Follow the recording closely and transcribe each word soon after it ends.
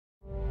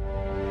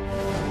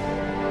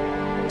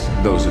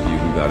those of you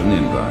who got an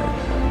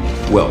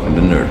invite, welcome to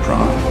Nerd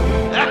Prom.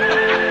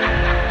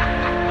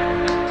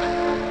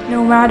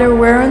 No matter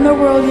where in the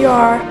world you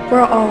are, we're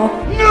all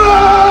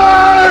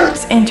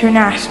nerds!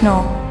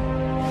 International.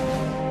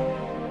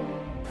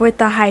 With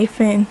the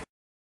hyphen.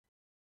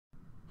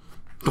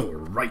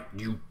 Alright,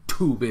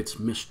 YouTube, it's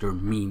Mr.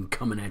 Mean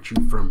coming at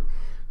you from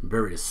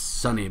very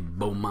sunny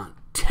Beaumont,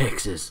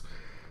 Texas.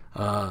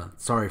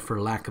 Sorry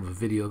for lack of a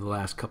video the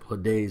last couple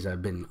of days.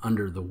 I've been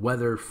under the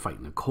weather,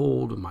 fighting a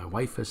cold. My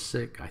wife is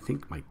sick. I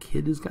think my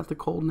kid has got the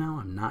cold now.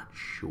 I'm not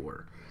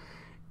sure.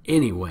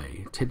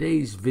 Anyway,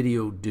 today's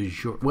video du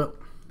jour. Well,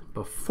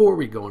 before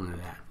we go into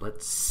that,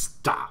 let's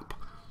stop.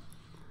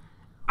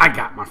 I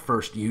got my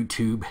first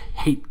YouTube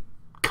hate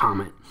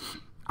comment.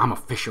 I'm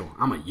official.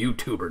 I'm a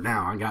YouTuber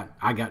now.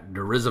 I got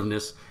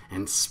derisiveness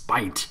and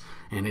spite,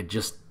 and it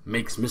just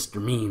makes Mr.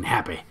 Mean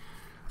happy.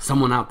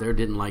 Someone out there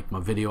didn't like my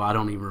video. I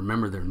don't even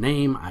remember their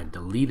name. I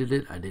deleted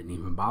it. I didn't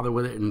even bother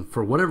with it. And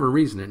for whatever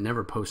reason, it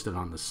never posted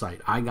on the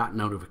site. I got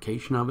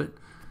notification of it.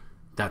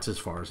 That's as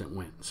far as it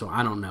went. So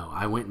I don't know.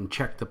 I went and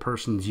checked the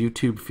person's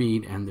YouTube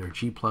feed and their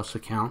G Plus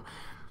account.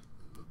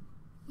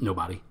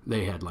 Nobody.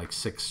 They had like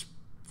 6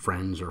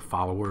 friends or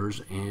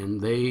followers, and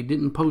they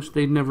didn't post.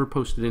 They never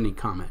posted any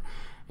comment.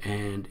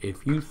 And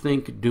if you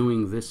think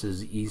doing this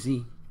is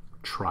easy,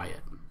 try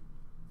it.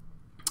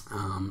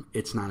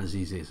 It's not as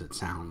easy as it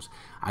sounds.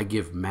 I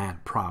give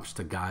mad props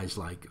to guys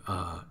like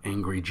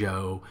Angry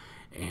Joe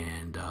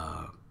and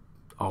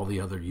all the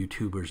other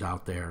YouTubers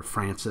out there.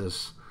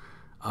 Francis,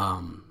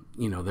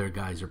 you know, their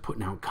guys are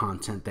putting out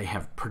content. They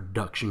have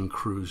production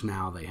crews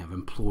now. They have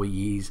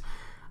employees.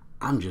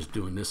 I'm just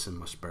doing this in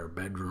my spare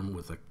bedroom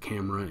with a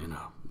camera and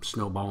a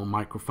snowball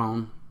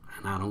microphone,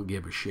 and I don't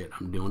give a shit.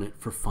 I'm doing it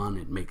for fun.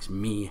 It makes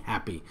me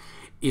happy.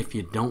 If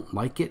you don't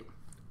like it,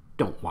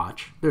 don't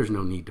watch. There's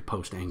no need to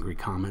post angry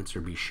comments or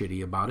be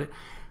shitty about it.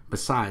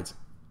 Besides,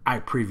 I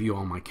preview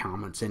all my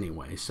comments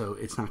anyway, so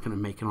it's not going to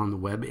make it on the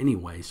web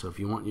anyway. So if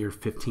you want your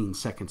 15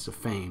 seconds of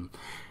fame,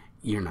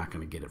 you're not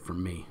going to get it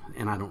from me,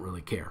 and I don't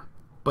really care.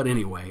 But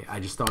anyway, I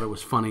just thought it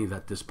was funny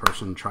that this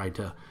person tried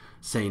to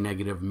say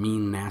negative,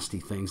 mean, nasty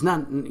things.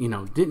 Not, you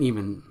know,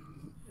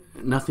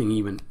 nothing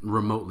even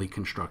remotely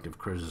constructive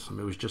criticism.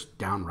 It was just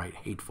downright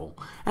hateful.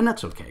 And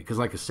that's okay, because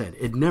like I said,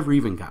 it never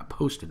even got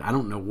posted. I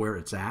don't know where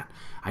it's at.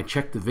 I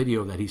checked the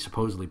video that he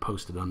supposedly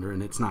posted under,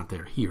 and it's not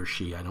there. He or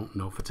she, I don't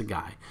know if it's a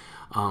guy.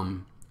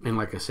 And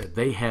like I said,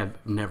 they have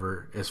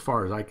never, as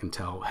far as I can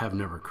tell, have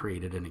never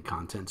created any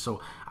content.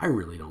 So I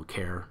really don't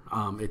care.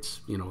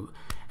 It's, you know,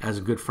 as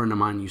a good friend of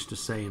mine used to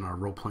say in our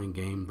role-playing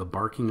game, the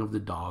barking of the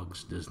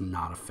dogs does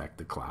not affect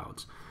the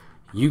clouds.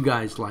 You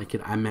guys like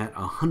it. I'm at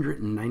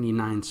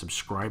 199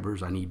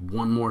 subscribers. I need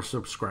one more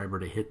subscriber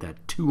to hit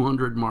that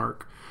 200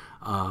 mark.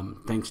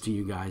 Thanks to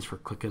you guys for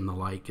clicking the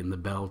like and the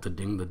bell to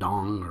ding the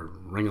dong or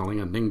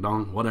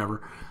ring-a-ling-a-ding-dong,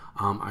 whatever.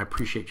 I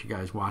appreciate you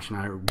guys watching.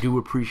 I do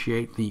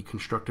appreciate the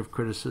constructive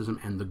criticism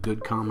and the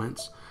good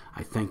comments.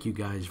 I thank you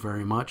guys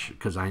very much,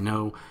 because I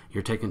know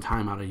you're taking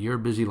time out of your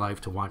busy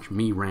life to watch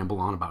me ramble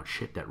on about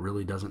shit that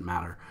really doesn't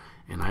matter.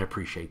 And I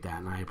appreciate that.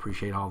 And I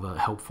appreciate all the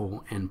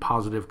helpful and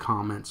positive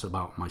comments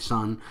about my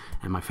son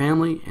and my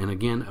family. And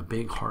again, a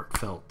big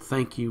heartfelt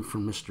thank you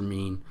from Mr.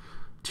 Mean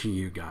to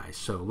you guys.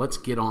 So let's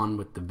get on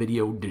with the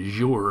video du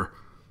jour.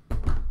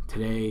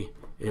 Today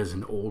is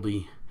an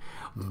oldie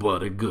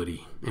but a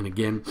goodie. And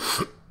again,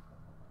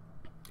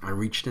 I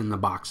reached in the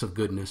box of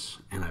goodness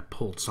and I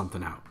pulled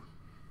something out.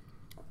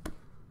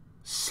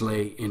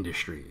 SLA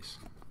Industries.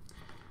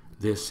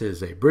 This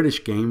is a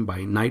British game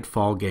by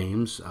Nightfall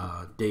Games.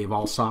 Dave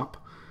Alsop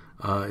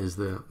is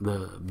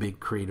the big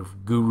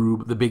creative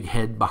guru, the big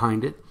head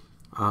behind it.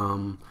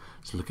 So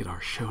look at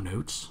our show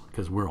notes,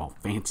 because we're all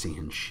fancy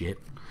and shit.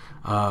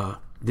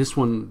 This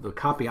one, the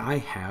copy I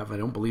have, I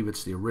don't believe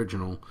it's the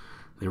original.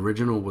 The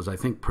original was, I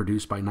think,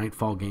 produced by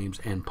Nightfall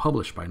Games and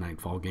published by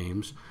Nightfall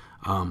Games.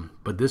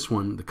 But this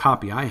one, the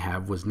copy I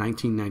have, was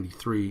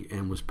 1993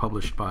 and was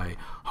published by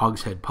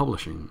Hogshead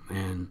Publishing.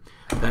 And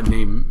that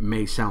name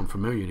may sound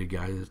familiar to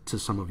guys, to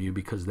some of you,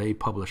 because they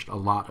published a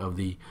lot of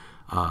the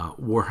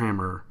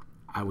Warhammer,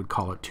 I would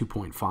call it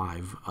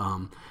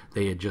 2.5.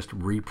 They had just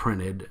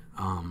reprinted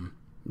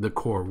the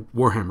core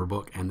Warhammer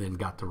book and then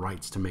got the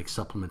rights to make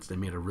supplements. They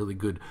made a really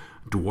good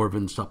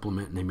Dwarven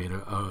supplement, and they made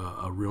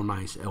a real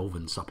nice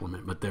Elven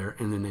supplement.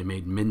 And then they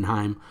made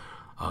Middenheim,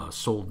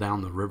 Sold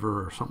Down the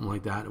River or something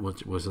like that. It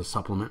was a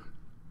supplement.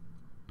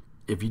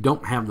 If you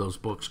don't have those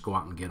books, go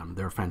out and get them.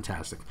 They're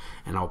fantastic.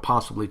 And I'll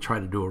possibly try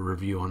to do a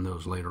review on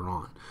those later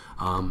on.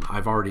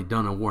 I've already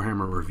done a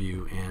Warhammer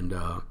review, and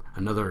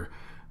another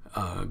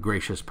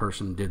gracious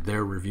person did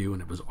their review,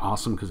 and it was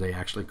awesome because they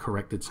actually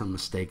corrected some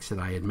mistakes that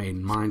I had made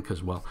in mine,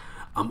 because, well,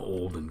 I'm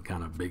old and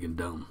kind of big and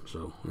dumb.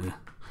 So, yeah.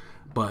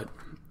 But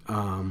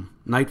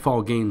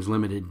Nightfall Games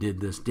Limited did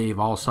this. Dave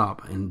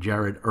Alsop and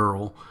Jared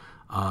Earl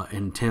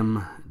and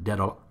Tim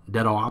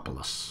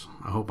Dedopoulos.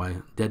 I hope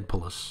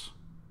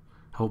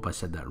I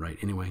said that right.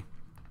 Anyway,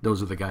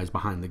 those are the guys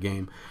behind the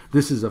game.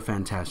 This is a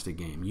fantastic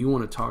game. You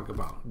want to talk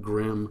about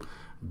grim,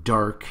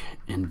 dark,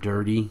 and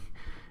dirty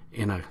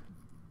in a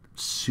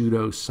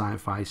pseudo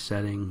sci-fi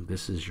setting,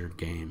 this is your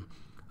game.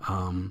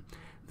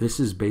 This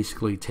is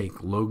basically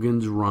take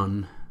Logan's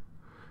Run,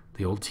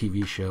 the old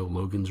TV show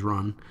Logan's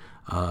Run,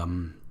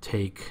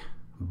 take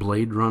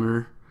Blade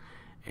Runner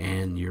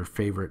and your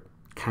favorite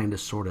kind of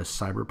sort of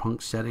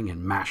cyberpunk setting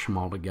and mash them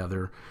all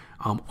together.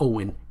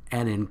 And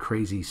add in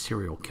crazy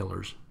serial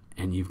killers,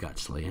 and you've got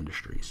SLA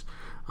Industries.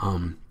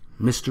 Mr.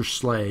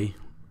 SLA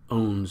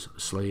owns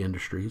SLA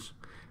Industries.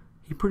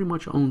 He pretty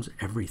much owns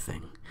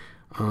everything.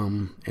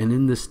 And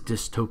in this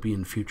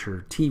dystopian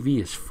future,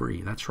 TV is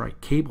free. That's right,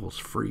 cable's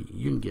free.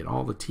 You can get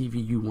all the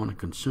TV you want to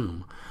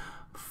consume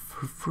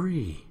for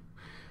free.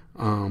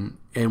 And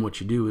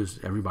what you do is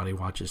everybody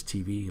watches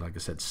TV. Like I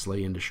said,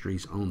 SLA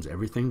Industries owns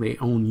everything. They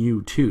own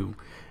you too.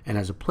 And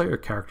as a player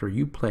character,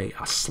 you play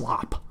a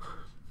slop.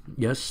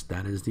 Yes,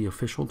 that is the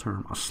official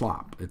term, a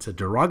slop. It's a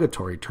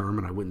derogatory term,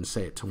 and I wouldn't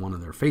say it to one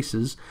of their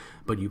faces,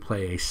 but you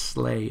play a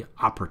SLA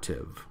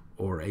operative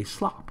or a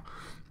slop.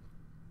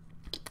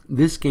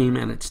 This game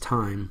at its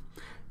time,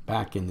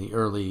 back in the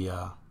early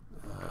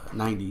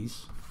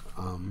 90s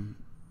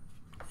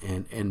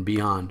and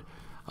beyond,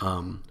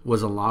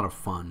 was a lot of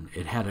fun.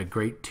 It had a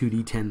great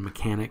 2D10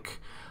 mechanic.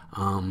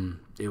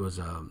 It was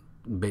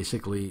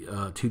basically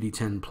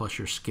 2D10 plus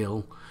your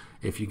skill.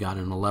 If you got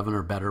an 11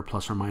 or better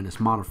plus or minus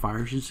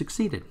modifiers, you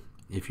succeeded.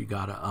 If you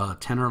got a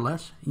 10 or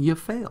less, you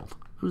failed.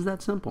 It was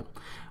that simple.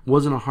 It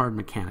wasn't a hard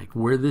mechanic.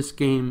 Where this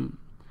game,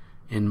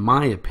 in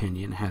my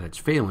opinion, had its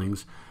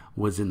failings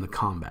was in the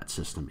combat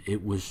system.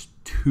 It was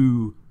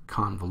too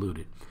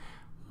convoluted.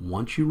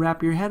 Once you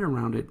wrap your head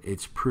around it,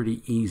 it's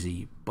pretty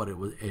easy, but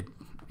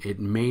it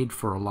made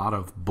for a lot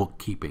of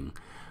bookkeeping.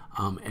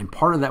 And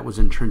part of that was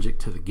intrinsic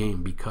to the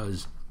game,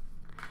 because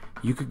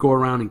you could go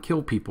around and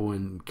kill people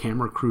and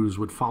camera crews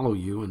would follow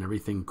you and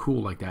everything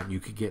cool like that. You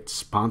could get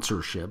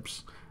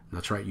sponsorships.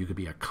 That's right, you could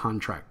be a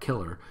contract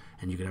killer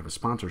and you could have a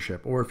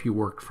sponsorship. Or if you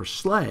worked for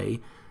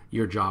SLA,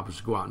 your job is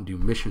to go out and do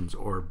missions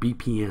or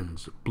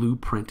BPNs,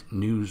 blueprint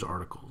news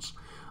articles.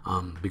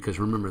 Because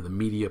remember, the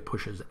media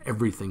pushes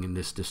everything in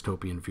this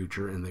dystopian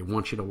future, and they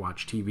want you to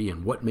watch TV.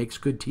 And what makes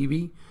good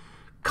TV?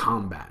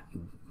 Combat.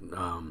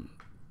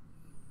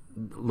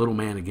 Little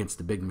man against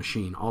the big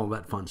machine, all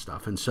that fun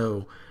stuff. And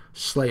so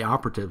SLA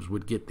operatives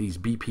would get these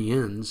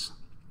BPNs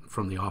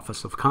from the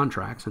Office of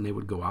Contracts, and they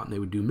would go out and they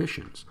would do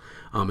missions.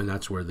 And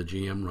that's where the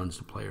GM runs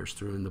the players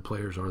through, and the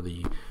players are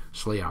the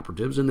SLA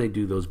operatives, and they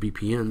do those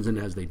BPNs. And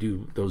as they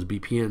do those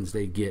BPNs,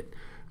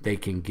 they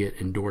can get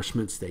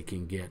endorsements, they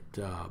can get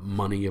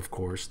money, of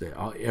course.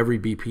 Every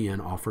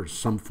BPN offers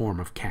some form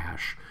of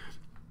cash.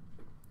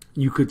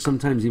 You could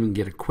sometimes even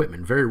get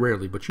equipment, very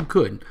rarely, but you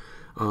could.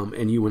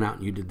 And you went out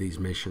and you did these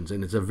missions.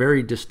 And it's a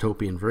very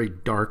dystopian, very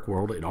dark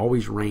world. It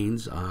always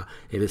rains.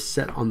 It is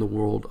set on the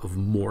world of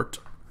Mort,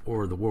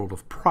 or the world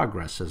of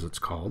Progress, as it's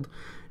called.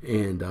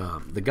 And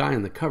the guy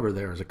on the cover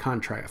there is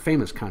a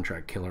famous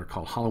contract killer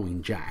called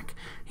Halloween Jack.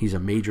 He's a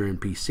major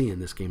NPC in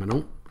this game.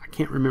 I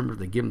can't remember if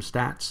they give him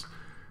stats.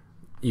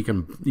 You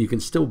can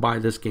still buy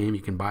this game.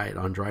 You can buy it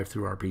on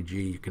Drivethrurpg.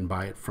 You can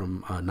buy it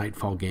from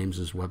Nightfall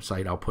Games'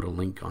 website. I'll put a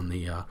link on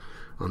the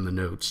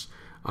notes.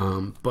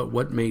 But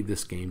what made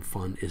this game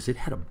fun is it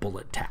had a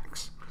bullet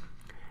tax.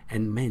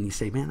 And man, you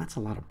say, man, that's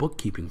a lot of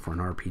bookkeeping for an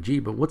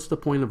RPG, but what's the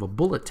point of a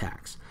bullet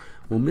tax?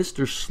 Well,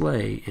 Mr.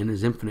 SLA, in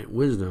his infinite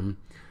wisdom,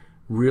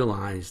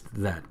 realized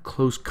that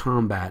close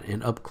combat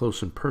and up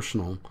close and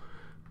personal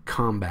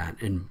combat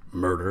and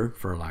murder,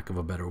 for lack of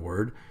a better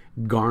word,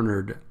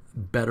 garnered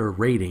better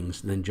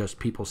ratings than just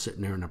people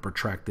sitting there in a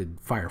protracted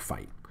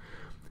firefight.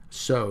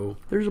 So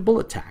there's a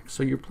bullet tax.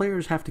 So your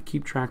players have to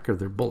keep track of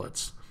their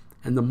bullets.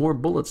 And the more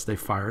bullets they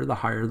fire, the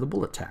higher the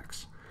bullet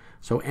tax.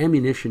 So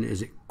ammunition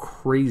is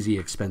crazy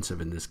expensive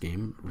in this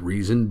game.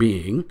 Reason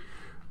being,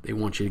 they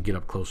want you to get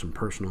up close and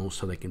personal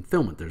so they can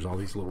film it. There's all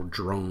these little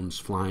drones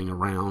flying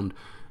around,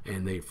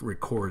 and they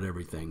record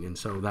everything. And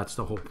so that's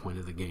the whole point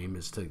of the game,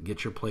 is to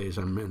get your players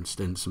immersed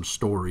in some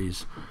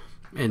stories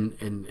and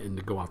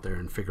to go out there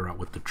and figure out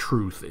what the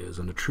truth is.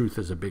 And the truth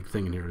is a big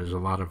thing in here. There's a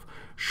lot of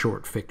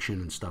short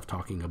fiction and stuff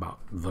talking about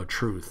the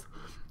truth.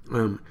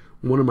 One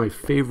of my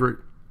favorite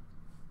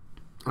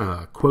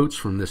quotes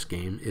from this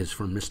game is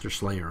from Mr.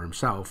 Slayer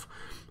himself,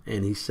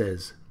 and he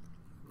says,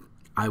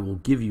 "I will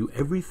give you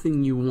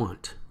everything you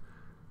want,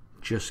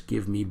 just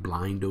give me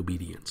blind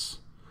obedience."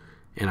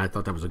 And I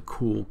thought that was a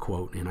cool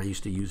quote, and I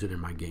used to use it in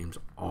my games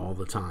all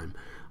the time.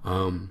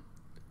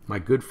 My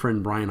good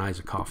friend Brian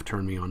Isaacoff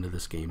turned me onto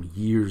this game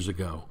years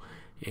ago,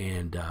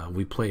 and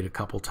we played a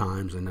couple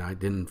times,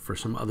 and for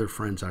some other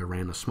friends, I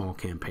ran a small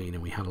campaign,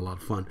 and we had a lot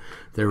of fun.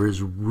 There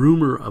is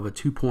rumor of a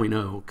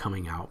 2.0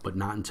 coming out, but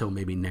not until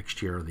maybe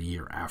next year or the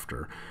year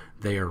after.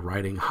 They are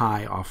riding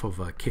high off of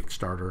a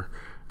Kickstarter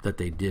that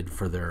they did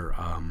for their,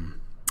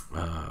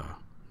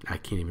 I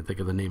can't even think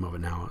of the name of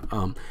it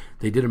now.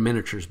 They did a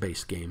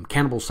miniatures-based game,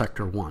 Cannibal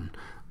Sector 1.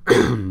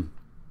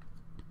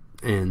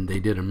 and they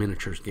did a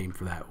miniatures game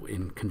for that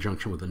in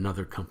conjunction with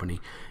another company,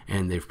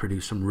 and they've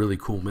produced some really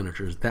cool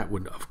miniatures that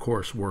would, of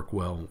course, work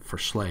well for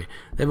SLA.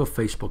 They have a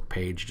Facebook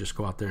page. Just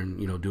go out there and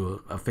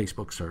do a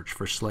Facebook search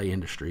for SLA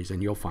Industries,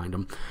 and you'll find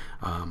them.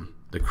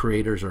 The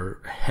creators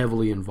are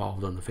heavily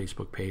involved on the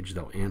Facebook page.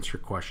 They'll answer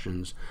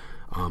questions.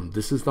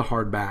 This is the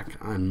hardback.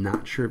 I'm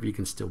not sure if you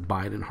can still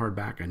buy it in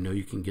hardback. I know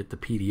you can get the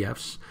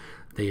PDFs.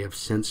 They have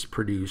since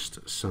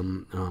produced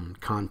some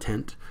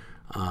content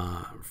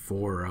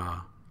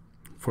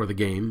for the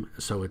game,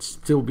 so it's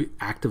still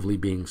actively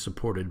being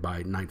supported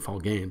by Nightfall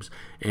Games,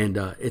 and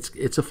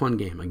it's a fun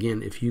game.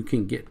 Again, if you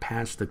can get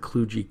past the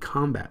Kludgy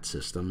combat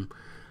system,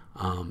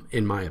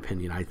 in my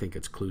opinion, I think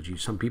it's Kludgy.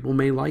 Some people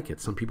may like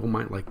it. Some people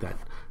might like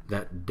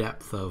that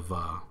depth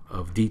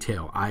of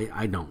detail.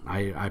 I don't.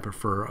 I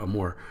prefer a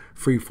more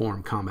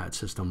free-form combat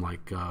system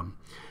like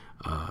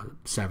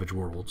Savage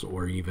Worlds,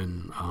 or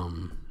even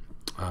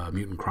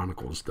Mutant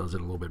Chronicles does it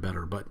a little bit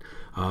better. But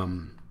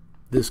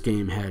this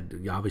game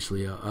had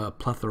obviously a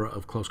plethora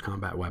of close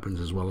combat weapons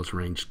as well as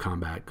ranged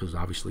combat, because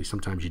obviously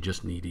sometimes you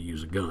just need to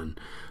use a gun.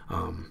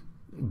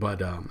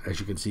 But as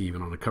you can see,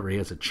 even on the cover, he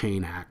has a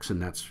chain axe,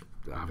 and that's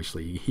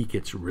obviously he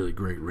gets really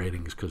great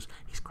ratings because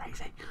he's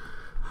crazy.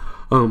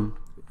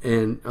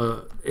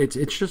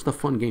 It's just a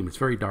fun game. It's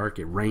very dark.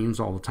 It rains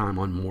all the time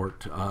on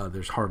Mort.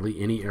 There's hardly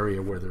any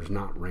area where there's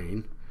not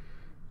rain.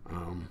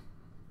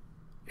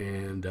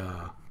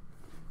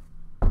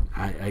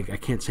 I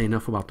can't say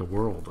enough about the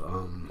world.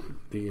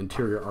 The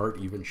interior art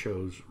even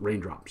shows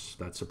raindrops.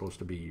 That's supposed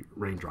to be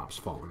raindrops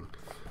falling.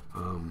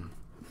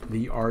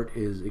 The art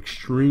is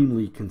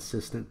extremely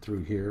consistent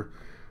through here.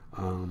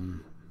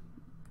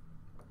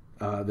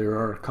 There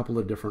are a couple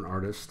of different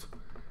artists,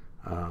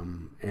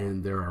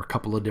 and there are a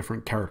couple of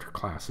different character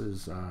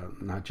classes,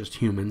 not just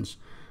humans.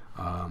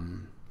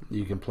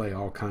 You can play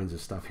all kinds of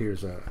stuff.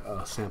 Here's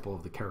a sample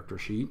of the character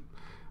sheet.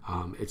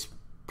 It's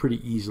pretty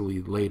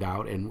easily laid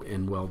out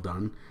and well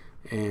done,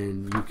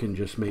 and you can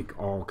just make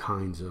all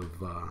kinds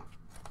of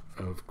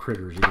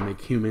critters. You can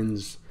make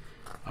humans.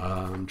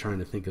 I'm trying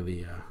to think of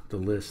the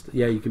list.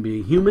 Yeah, you can be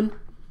a human.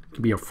 You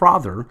can be a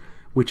frother,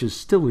 which is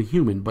still a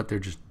human, but they're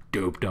just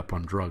doped up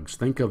on drugs.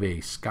 Think of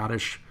a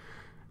Scottish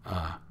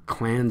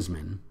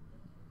clansman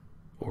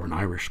or an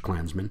Irish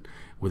clansman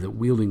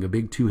wielding a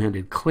big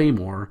two-handed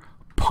claymore,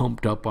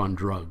 pumped up on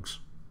drugs,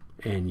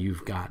 and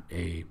you've got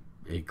a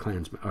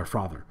clansman or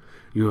frother.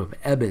 You have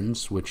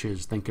Ebons, which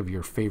is, think of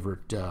your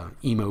favorite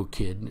emo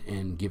kid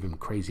and give him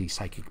crazy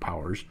psychic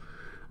powers.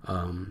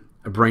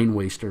 A brain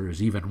waster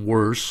is even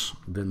worse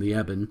than the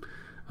Ebon.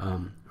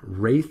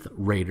 Wraith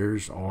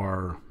Raiders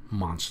are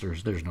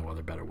monsters. There's no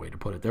other better way to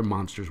put it. They're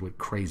monsters with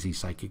crazy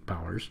psychic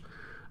powers.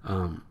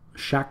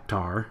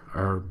 Shakhtar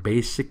are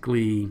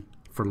basically,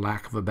 for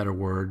lack of a better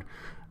word,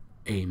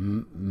 a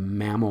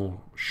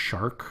mammal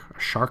shark, a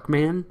shark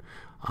man.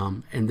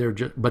 And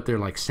they're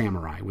like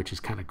samurai, which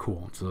is kind of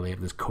cool. So they have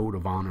this code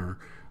of honor.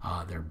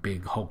 They're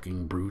big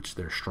hulking brutes.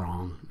 They're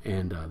strong,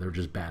 and they're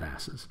just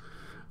badasses.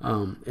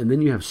 And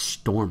then you have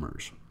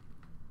Stormers.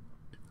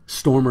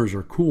 Stormers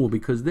are cool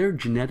because they're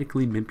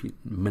genetically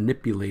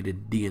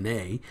manipulated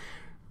DNA,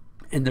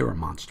 and they're a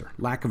monster.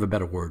 Lack of a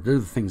better word. They're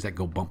the things that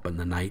go bump in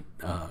the night,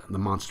 the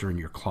monster in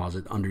your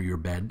closet, under your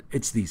bed.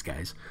 It's these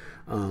guys.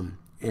 And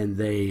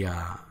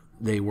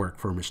they work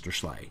for Mr.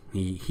 Slay.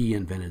 He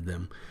invented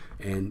them.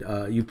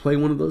 And you play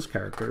one of those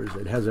characters.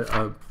 It has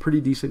a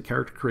pretty decent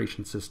character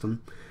creation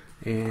system.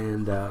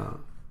 And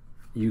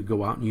you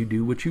go out and you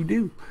do what you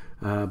do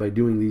by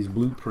doing these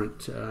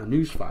blueprint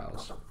news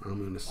files. I'm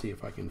going to see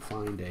if I can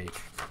find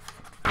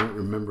I don't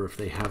remember if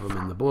they have them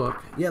in the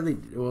book. Yeah,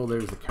 well,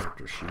 there's the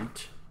character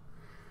sheet.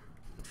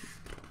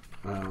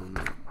 And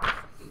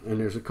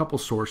there's a couple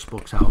source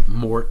books out.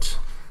 Mort,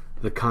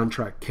 the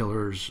Contract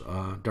Killers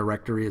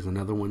Directory is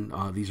another one.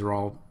 These are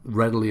all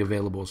readily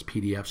available as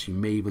PDFs. You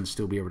may even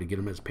still be able to get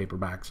them as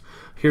paperbacks.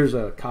 Here's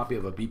a copy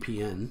of a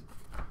BPN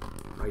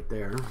right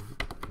there.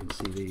 You can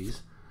see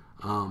these.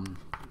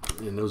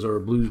 And those are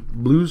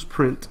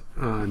blueprint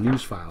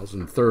news files.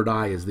 And Third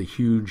Eye is the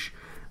huge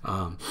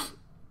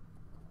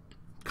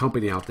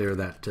company out there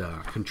that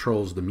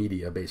controls the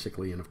media,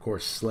 basically. And, of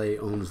course, SLA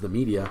owns the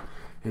media.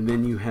 And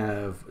then you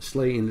have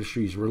SLA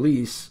Industries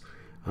release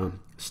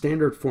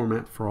standard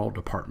format for all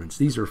departments.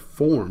 These are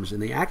forms,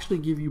 and they actually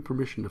give you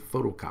permission to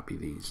photocopy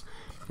these.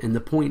 And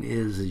the point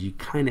is you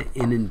kind of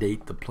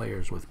inundate the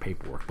players with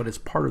paperwork, but it's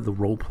part of the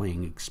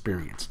role-playing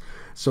experience.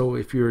 So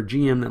if you're a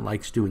GM that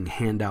likes doing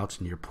handouts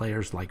and your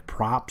players like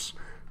props,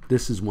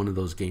 this is one of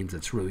those games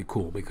that's really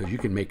cool because you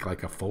can make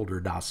like a folder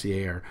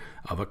dossier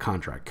of a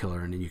contract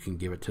killer, and then you can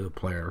give it to the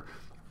player,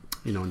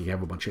 you know, and you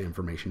have a bunch of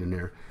information in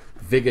there.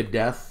 Viga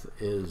Death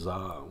is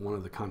one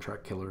of the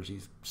contract killers.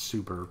 He's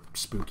super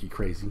spooky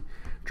crazy,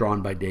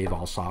 drawn by Dave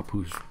Alsop,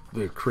 who's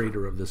the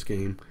creator of this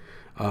game.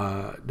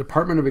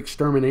 Department of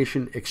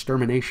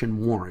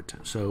Extermination Warrant.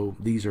 So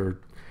these are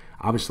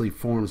obviously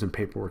forms and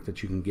paperwork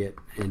that you can get,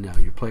 and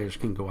your players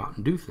can go out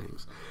and do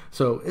things.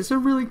 So it's a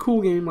really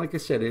cool game. Like I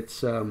said,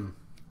 it's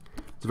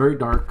very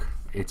dark.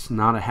 It's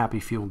not a happy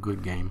feel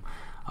good game.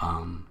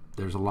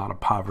 there's a lot of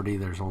poverty,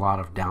 there's a lot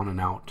of down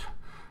and out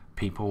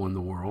people in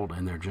the world,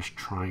 and they're just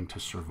trying to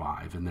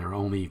survive, and their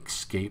only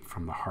escape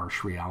from the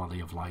harsh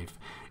reality of life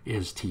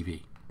is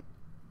TV.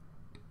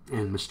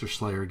 And Mr.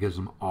 Slayer gives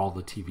them all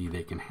the TV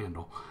they can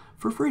handle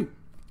for free.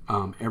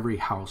 Every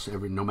house,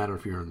 no matter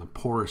if you're in the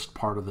poorest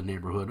part of the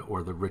neighborhood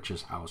or the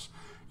richest house,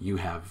 you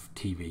have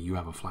TV. You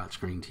have a flat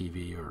screen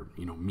TV or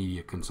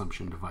media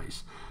consumption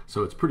device.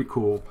 So it's pretty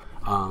cool.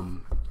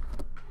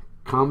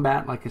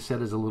 Combat, like I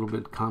said, is a little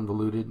bit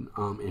convoluted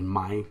in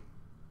my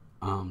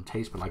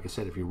taste, but like I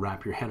said, if you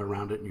wrap your head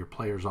around it and your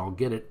players all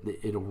get it,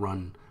 it'll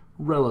run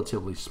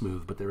relatively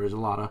smooth. But there is a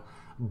lot of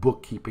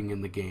bookkeeping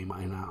in the game,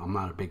 and I'm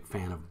not a big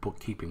fan of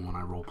bookkeeping when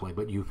I role play.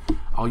 But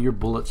all your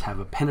bullets have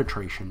a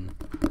penetration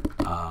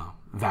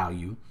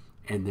value,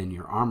 and then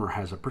your armor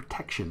has a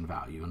protection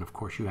value, and of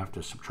course you have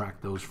to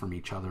subtract those from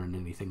each other, and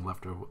anything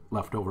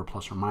left over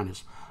plus or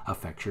minus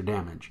affects your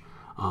damage.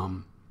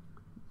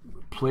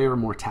 Player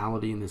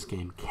mortality in this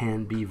game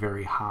can be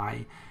very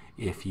high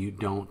if you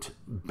don't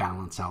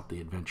balance out the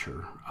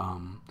adventure.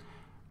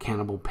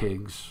 Cannibal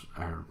pigs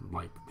are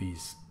like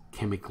these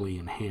chemically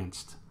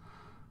enhanced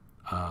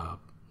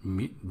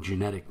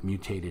genetic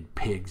mutated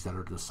pigs that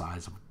are the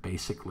size of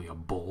basically a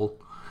bull,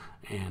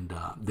 and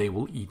they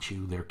will eat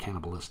you. They're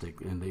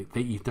cannibalistic, and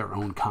they eat their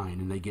own kind,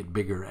 and they get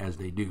bigger as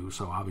they do.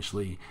 So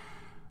obviously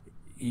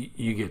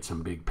you get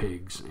some big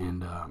pigs,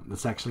 and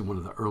that's actually one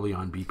of the early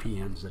on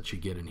BPNs that you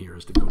get in here,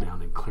 is to go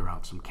down and clear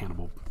out some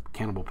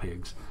cannibal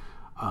pigs.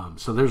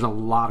 So there's a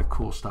lot of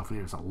cool stuff in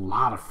here. There's a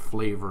lot of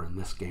flavor in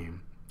this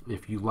game.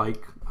 If you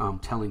like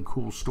telling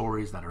cool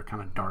stories that are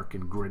kind of dark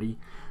and gritty,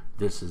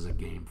 this is a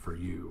game for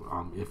you.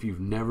 If you've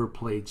never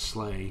played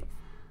Slay,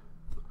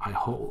 I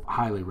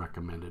highly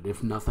recommend it.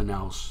 If nothing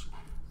else,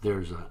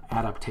 there's an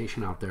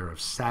adaptation out there of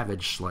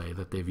Savage Slay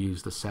that they've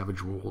used the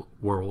Savage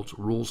Worlds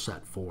rule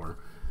set for.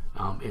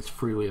 It's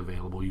freely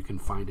available. You can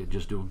find it.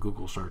 Just do a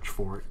Google search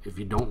for it. If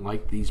you don't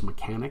like these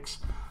mechanics,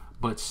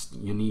 but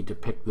you need to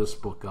pick this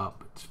book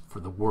up, it's for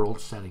the world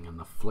setting and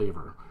the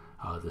flavor.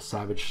 The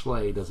Savage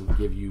Slay doesn't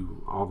give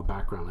you all the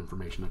background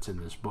information that's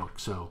in this book,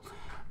 so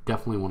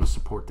definitely want to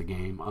support the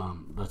game.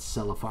 Let's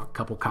sell a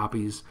couple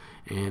copies,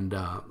 and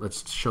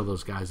let's show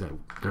those guys that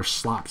there's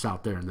slops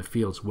out there in the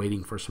fields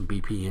waiting for some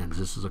BPNs.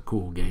 This is a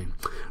cool game.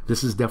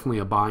 This is definitely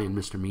a buy in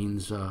Mr.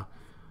 Mean's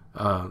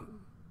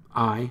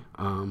eye.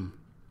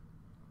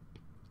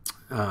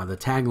 The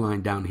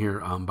tagline down here,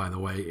 by the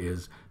way,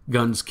 is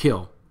 "Guns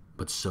kill,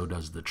 but so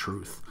does the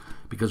truth."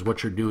 Because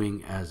what you're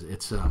doing, as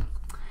it's a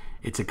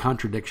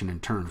contradiction in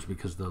terms,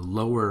 because the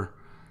lower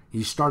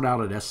you start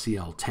out at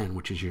SCL 10,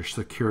 which is your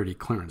security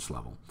clearance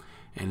level,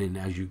 and then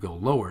as you go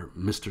lower,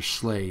 Mr.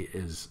 Slay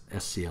is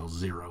SCL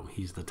 0.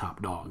 He's the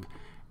top dog.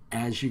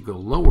 As you go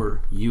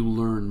lower, you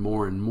learn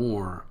more and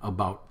more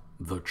about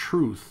the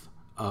truth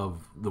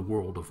of the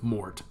world of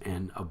Mort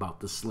and about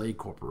the Slay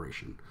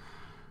Corporation.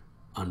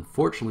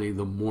 Unfortunately,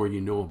 the more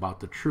you know about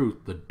the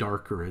truth, the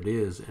darker it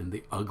is, and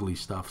the ugly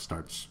stuff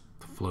starts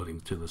floating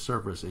to the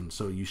surface. And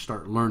so you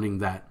start learning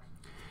that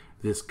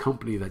this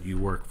company that you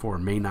work for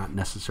may not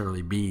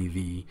necessarily be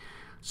the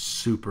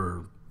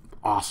super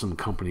awesome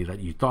company that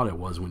you thought it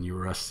was when you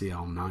were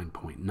SCL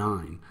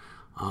 9.9.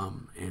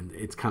 And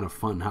it's kind of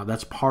fun how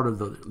that's part of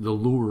the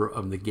lure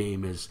of the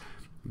game, is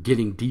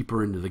getting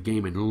deeper into the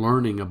game and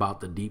learning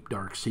about the deep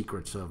dark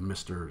secrets of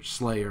Mr.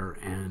 Slayer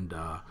and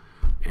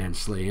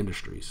SLA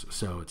Industries.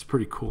 So it's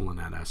pretty cool in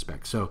that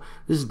aspect. So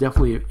this is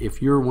definitely,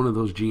 if you're one of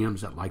those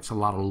GMs that likes a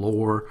lot of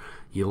lore,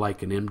 you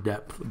like an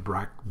in-depth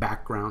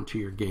background to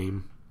your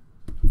game,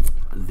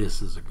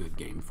 this is a good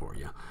game for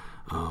you.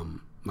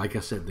 Like I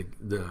said,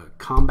 the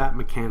combat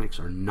mechanics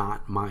are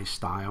not my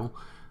style,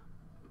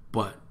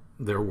 but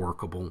they're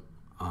workable.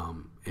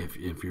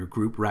 If your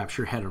group wraps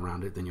your head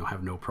around it, then you'll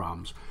have no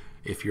problems.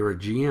 If you're a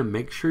GM,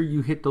 make sure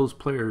you hit those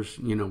players,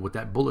 with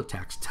that bullet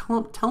tax.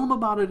 Tell them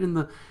about it in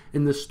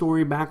the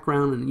story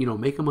background,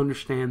 and make them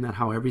understand that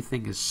how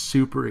everything is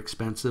super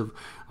expensive.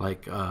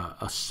 Like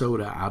a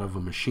soda out of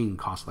a machine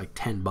costs like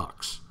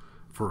 $10.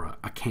 For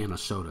a can of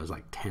soda is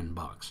like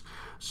 $10.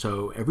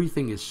 So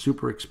everything is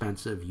super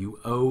expensive. You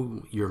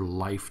owe your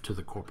life to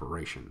the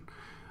corporation.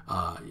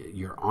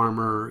 Your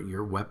armor,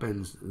 your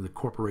weapons, the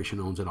corporation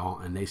owns it all,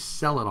 and they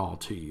sell it all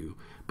to you,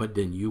 but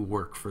then you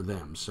work for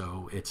them.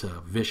 So it's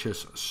a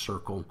vicious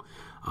circle.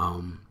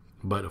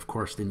 But of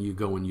course, then you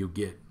go and you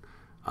get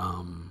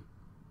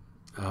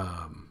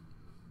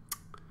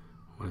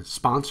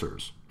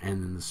sponsors,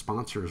 and then the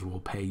sponsors will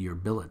pay your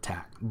bullet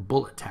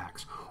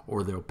tax,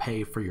 or they'll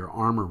pay for your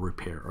armor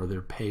repair, or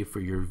they'll pay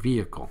for your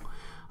vehicle.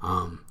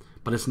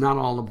 But it's not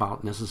all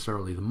about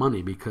necessarily the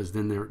money, because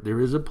then there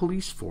is a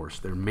police force.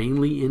 They're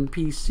mainly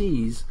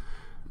NPCs,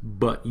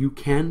 but you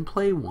can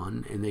play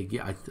one, and they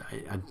get.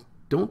 I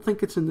don't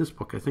think it's in this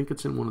book. I think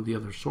it's in one of the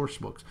other source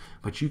books.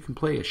 But you can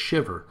play a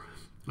shiver.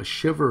 A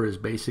shiver is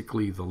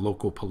basically the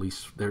local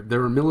police.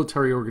 They're a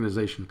military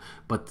organization,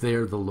 but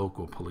they're the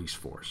local police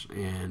force,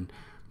 and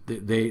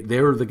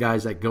they're the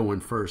guys that go in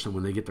first, and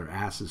when they get their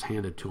asses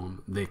handed to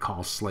them, they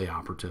call SLA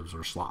operatives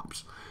or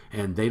slops.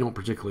 And they don't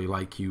particularly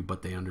like you,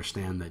 but they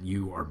understand that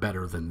you are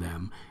better than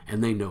them,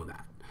 and they know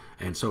that.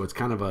 And so it's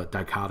kind of a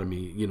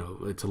dichotomy, you know,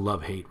 it's a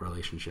love-hate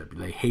relationship.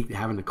 They hate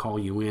having to call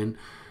you in,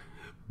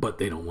 but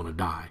they don't want to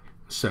die.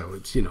 So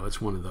it's, you know,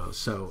 it's one of those.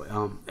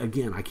 So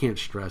again, I can't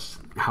stress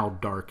how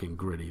dark and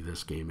gritty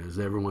this game is.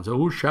 Everyone's,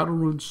 oh,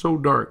 Shadowrun's so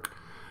dark.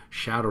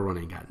 Shadowrun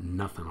ain't got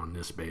nothing on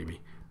this baby.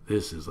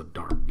 This is a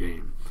dark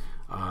game.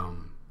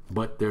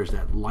 But there's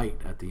that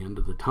light at the end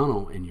of the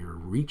tunnel, and you're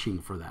reaching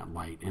for that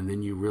light, and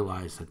then you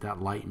realize that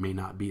that light may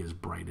not be as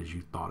bright as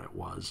you thought it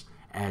was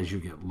as you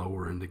get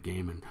lower in the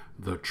game, and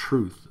the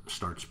truth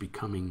starts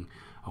becoming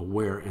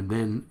aware. And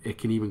then it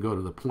can even go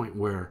to the point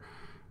where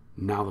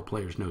now the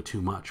players know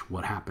too much.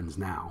 What happens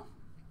now?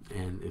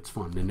 And it's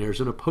fun. And there's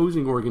an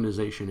opposing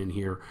organization in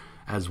here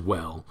as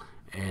well,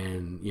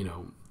 and you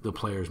know, the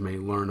players may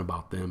learn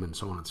about them and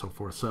so on and so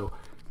forth. So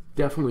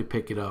definitely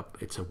pick it up.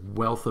 It's a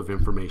wealth of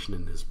information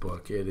in this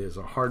book. It is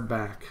a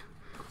hardback,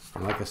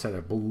 and like I said, I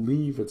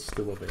believe it's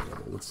still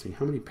available. Let's see,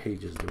 how many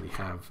pages do we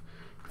have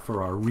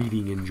for our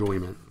reading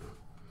enjoyment?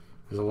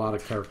 There's a lot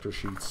of character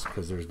sheets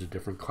because there's the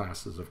different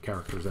classes of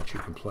characters that you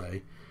can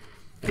play.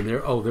 And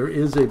there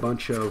is a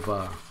bunch of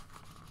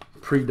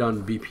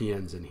pre-done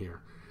BPNs in here.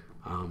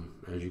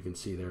 As you can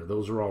see there,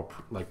 those are all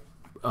like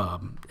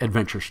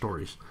adventure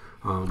stories.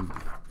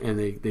 And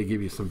they give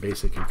you some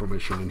basic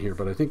information in here.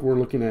 But I think we're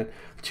looking at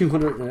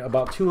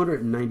about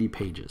 290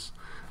 pages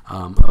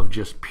of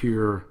just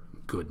pure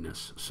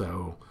goodness.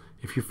 So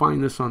if you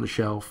find this on the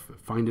shelf,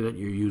 find it at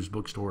your used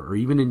bookstore or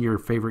even in your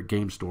favorite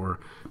game store,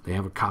 they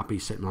have a copy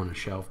sitting on a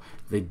shelf.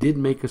 They did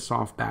make a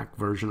softback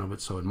version of it,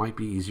 so it might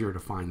be easier to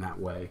find that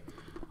way.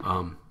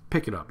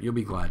 Pick it up. You'll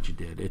be glad you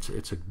did.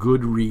 It's a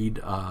good read.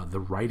 The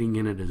writing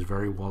in it is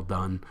very well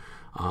done.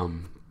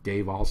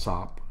 Dave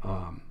Alsop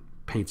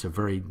paints a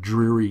very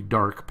dreary,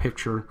 dark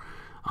picture,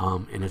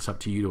 and it's up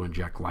to you to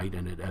inject light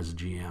in it as a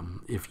GM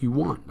if you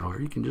want,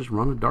 or you can just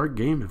run a dark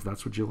game if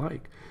that's what you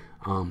like.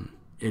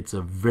 It's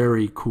a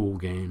very cool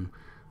game.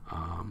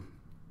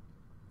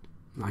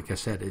 Like I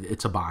said,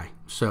 it's a buy.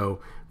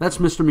 So that's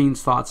Mr.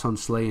 Mean's thoughts on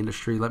SLA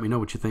Industry. Let me know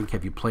what you think.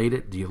 Have you played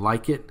it? Do you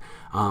like it?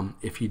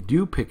 If you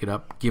do pick it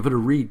up, give it a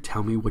read.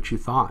 Tell me what you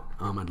thought.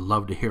 I'd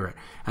love to hear it.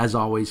 As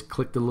always,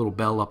 click the little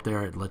bell up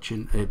there. It lets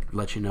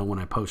you know when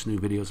I post new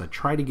videos. I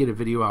try to get a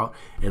video out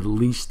at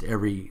least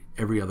every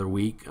other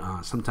week.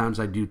 Sometimes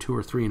I do 2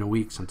 or 3 in a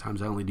week.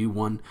 Sometimes I only do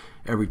 1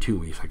 every 2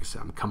 weeks. Like I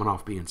said, I'm coming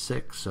off being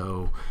sick,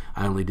 so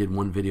I only did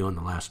 1 video in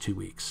the last 2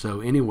 weeks. So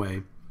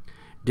anyway,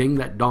 ding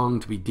that dong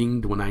to be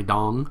dinged when I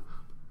dong,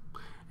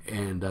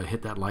 and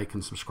hit that like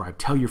and subscribe.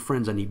 Tell your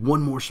friends I need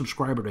 1 more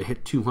subscriber to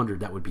hit 200.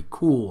 That would be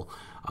cool.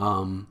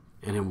 And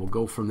then we'll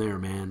go from there,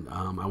 man.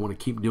 I want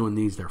to keep doing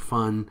these. They're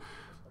fun.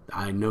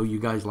 I know you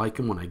guys like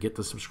them when I get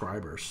the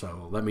subscribers,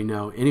 so let me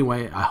know.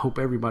 Anyway, I hope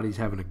everybody's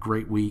having a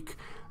great week.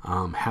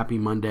 Happy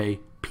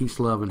Monday. Peace,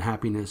 love, and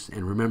happiness.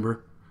 And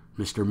remember,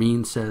 Mr.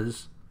 Mean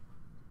says,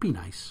 be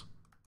nice.